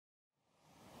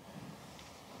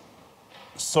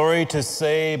Sorry to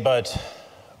say, but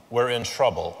we're in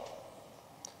trouble.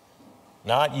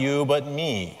 Not you, but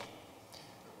me.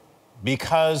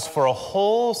 Because for a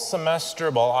whole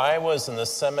semester while I was in the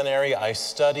seminary, I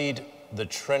studied the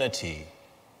Trinity.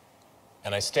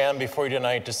 And I stand before you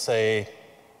tonight to say,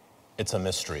 it's a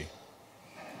mystery.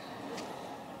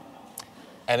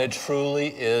 And it truly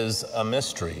is a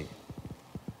mystery.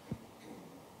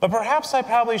 But perhaps I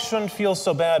probably shouldn't feel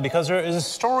so bad, because there is a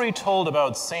story told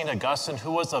about St. Augustine,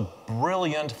 who was a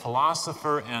brilliant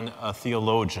philosopher and a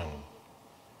theologian.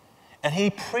 And he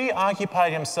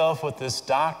preoccupied himself with this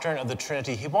doctrine of the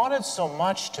Trinity. He wanted so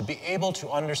much to be able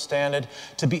to understand it,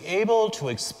 to be able to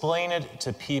explain it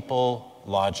to people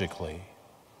logically.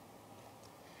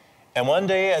 And one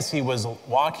day, as he was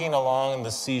walking along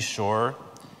the seashore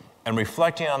and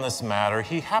reflecting on this matter,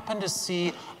 he happened to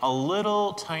see a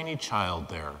little tiny child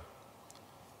there.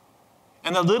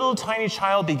 And the little tiny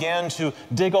child began to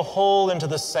dig a hole into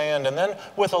the sand, and then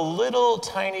with a little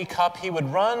tiny cup, he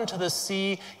would run to the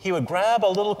sea, he would grab a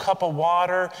little cup of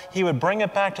water, he would bring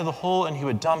it back to the hole, and he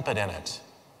would dump it in it.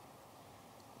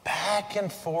 Back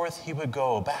and forth he would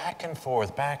go, back and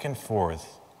forth, back and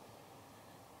forth.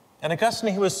 And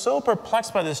Augustine, he was so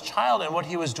perplexed by this child and what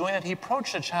he was doing that he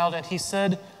approached the child and he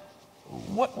said,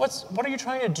 What are you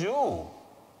trying to do?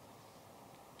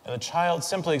 And the child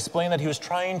simply explained that he was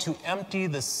trying to empty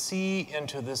the sea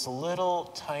into this little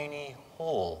tiny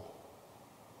hole.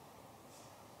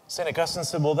 St. Augustine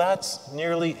said, well, that's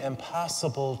nearly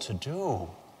impossible to do.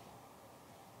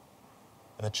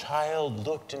 And the child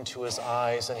looked into his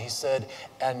eyes and he said,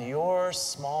 and your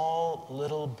small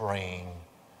little brain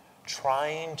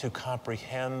trying to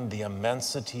comprehend the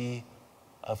immensity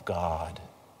of God.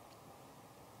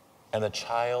 And the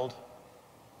child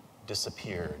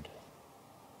disappeared.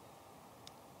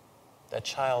 That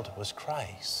child was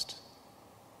Christ,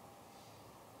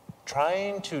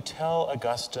 trying to tell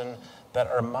Augustine that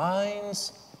our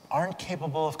minds aren't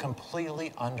capable of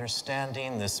completely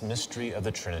understanding this mystery of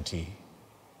the Trinity.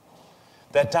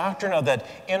 That doctrine of that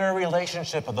inner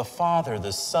relationship of the Father,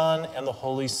 the Son, and the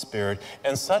Holy Spirit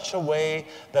in such a way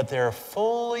that they're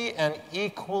fully and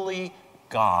equally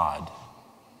God.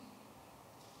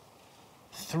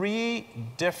 Three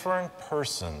different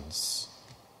persons,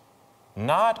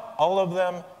 not all of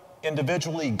them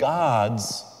individually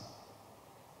gods,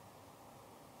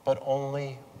 but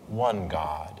only one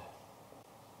God.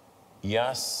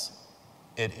 Yes,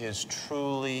 it is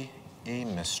truly a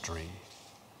mystery,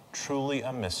 truly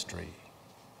a mystery.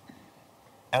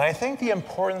 And I think the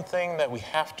important thing that we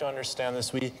have to understand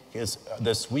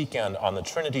this weekend on the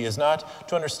Trinity is not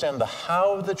to understand the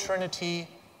how of the Trinity,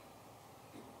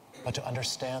 but to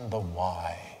understand the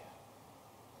why.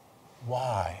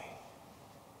 Why?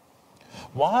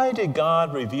 Why did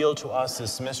God reveal to us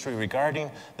this mystery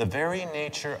regarding the very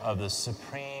nature of the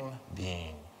Supreme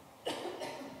Being?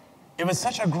 If it's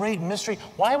such a great mystery,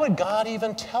 why would God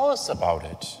even tell us about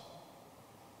it?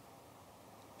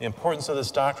 The importance of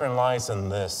this doctrine lies in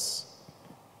this.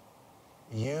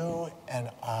 You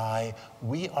and I,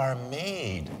 we are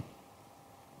made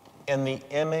in the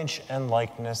image and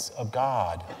likeness of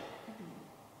God.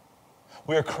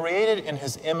 We are created in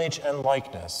his image and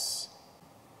likeness.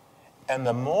 And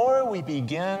the more we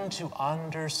begin to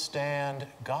understand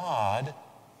God,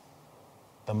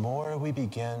 the more we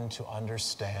begin to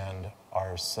understand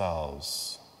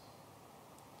ourselves.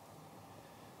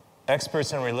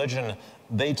 Experts in religion,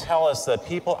 they tell us that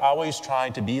people always try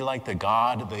to be like the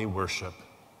God they worship.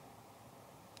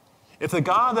 If the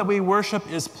God that we worship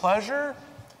is pleasure,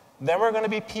 then we're going to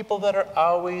be people that are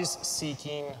always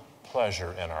seeking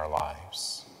pleasure in our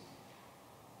lives.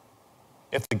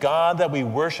 If the God that we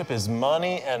worship is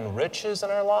money and riches in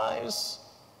our lives,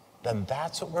 then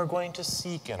that's what we're going to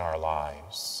seek in our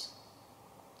lives.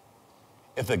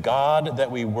 If the God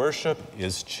that we worship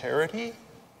is charity,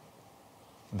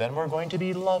 then we're going to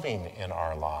be loving in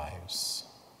our lives.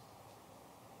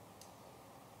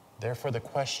 Therefore, the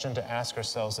question to ask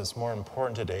ourselves that's more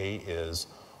important today is,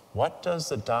 what does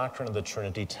the doctrine of the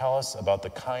Trinity tell us about the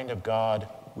kind of God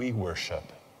we worship?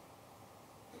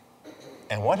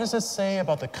 And what does it say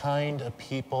about the kind of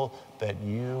people that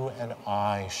you and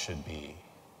I should be?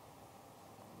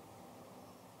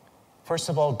 First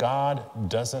of all, God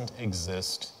doesn't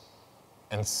exist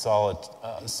in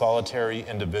solitary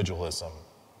individualism.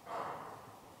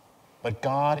 But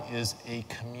God is a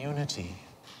community.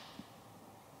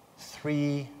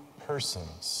 Three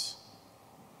persons.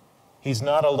 He's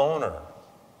not a loner.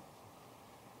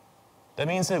 That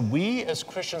means that we as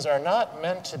Christians are not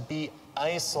meant to be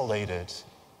isolated.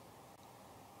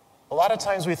 A lot of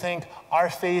times we think our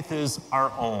faith is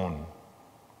our own.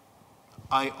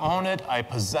 I own it, I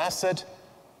possess it,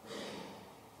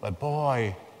 but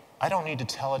boy, I don't need to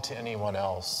tell it to anyone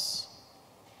else.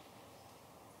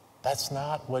 That's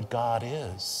not what God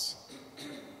is.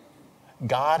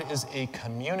 God is a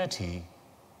community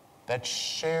that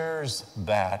shares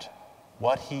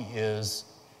what he is,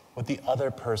 with the other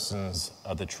persons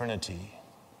of the Trinity.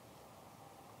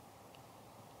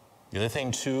 The other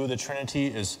thing, too, the Trinity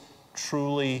is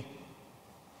truly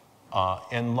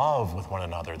in love with one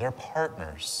another. They're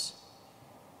partners.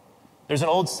 There's an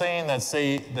old saying that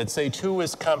say two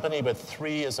is company, but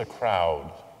three is a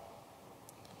crowd.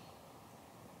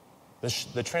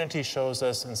 The Trinity shows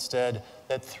us instead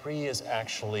that three is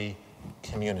actually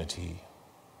community.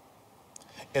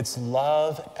 It's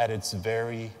love at its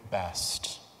very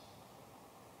best.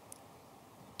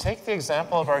 Take the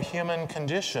example of our human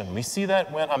condition. We see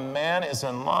that when a man is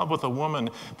in love with a woman,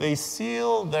 they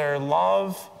seal their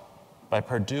love by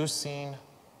producing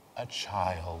a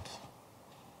child.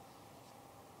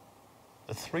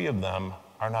 The three of them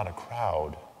are not a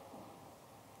crowd.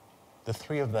 The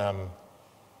three of them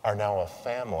are now a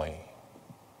family.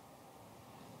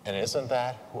 And isn't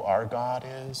that who our God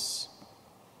is?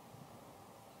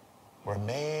 We're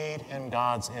made in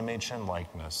God's image and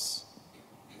likeness.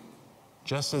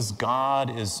 Just as God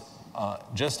is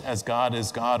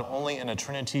God, only in a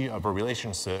trinity of a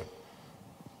relationship,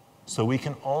 so we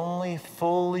can only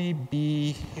fully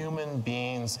be human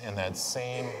beings in that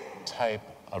same type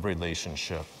of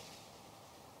relationship.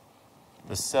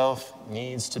 The self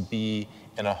needs to be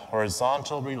in a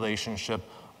horizontal relationship,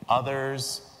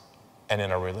 others, and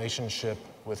in a relationship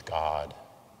with God.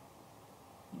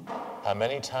 How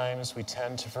many times we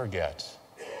tend to forget.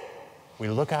 We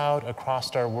look out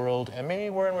across our world, and maybe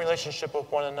we're in relationship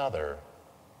with one another.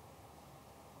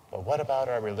 But what about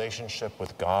our relationship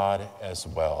with God as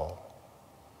well?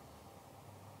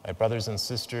 My brothers and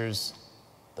sisters,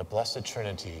 the Blessed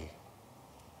Trinity,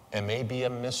 it may be a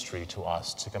mystery to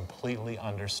us to completely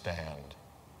understand.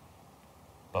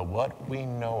 But what we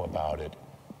know about it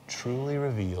truly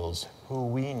reveals who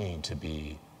we need to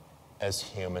be as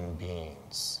human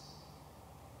beings.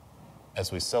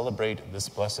 As we celebrate this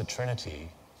Blessed Trinity,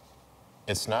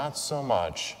 it's not so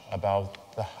much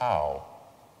about the how,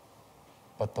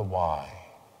 but the why.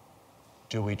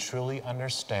 Do we truly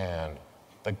understand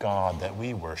the God that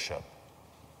we worship?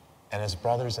 And as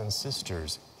brothers and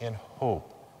sisters in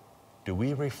hope, do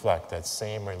we reflect that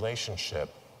same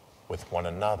relationship with one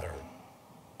another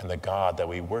and the God that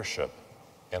we worship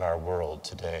in our world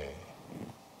today?